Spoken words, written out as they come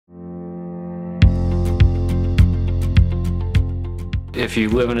if you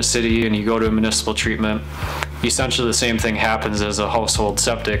live in a city and you go to a municipal treatment, essentially the same thing happens as a household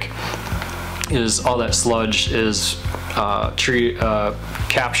septic. Is all that sludge is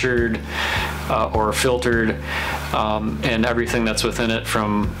captured or filtered, and everything that's within it,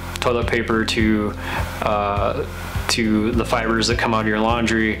 from toilet paper to the fibers that come out of your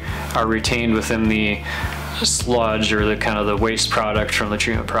laundry, are retained within the sludge, or the kind of the waste product from the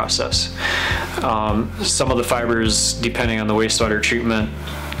treatment process. Some of the fibers, depending on the wastewater treatment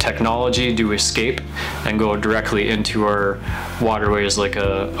technology, do escape and go directly into our waterways, like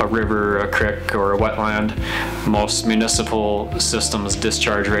a river, a creek, or a wetland. Most municipal systems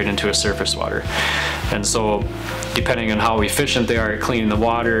discharge right into a surface water. And so, depending on how efficient they are at cleaning the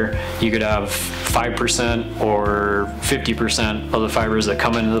water, you could have 5% or 50% of the fibers that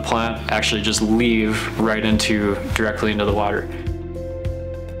come into the plant actually just leave right directly into the water.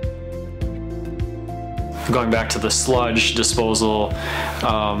 Going back to the sludge disposal,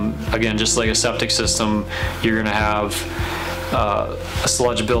 again, just like a septic system, you're going to have a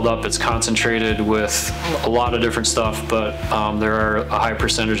sludge buildup. It's concentrated with a lot of different stuff, but there are a high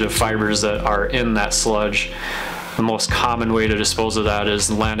percentage of fibers that are in that sludge. The most common way to dispose of that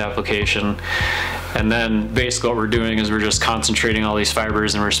is land application. And then basically what we're doing is we're just concentrating all these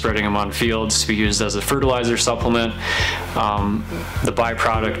fibers and we're spreading them on fields to be used as a fertilizer supplement. The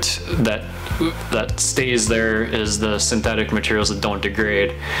byproduct that stays there is the synthetic materials that don't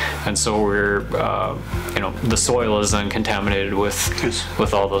degrade, and so we're the soil is then contaminated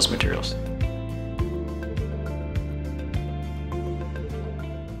with all those materials.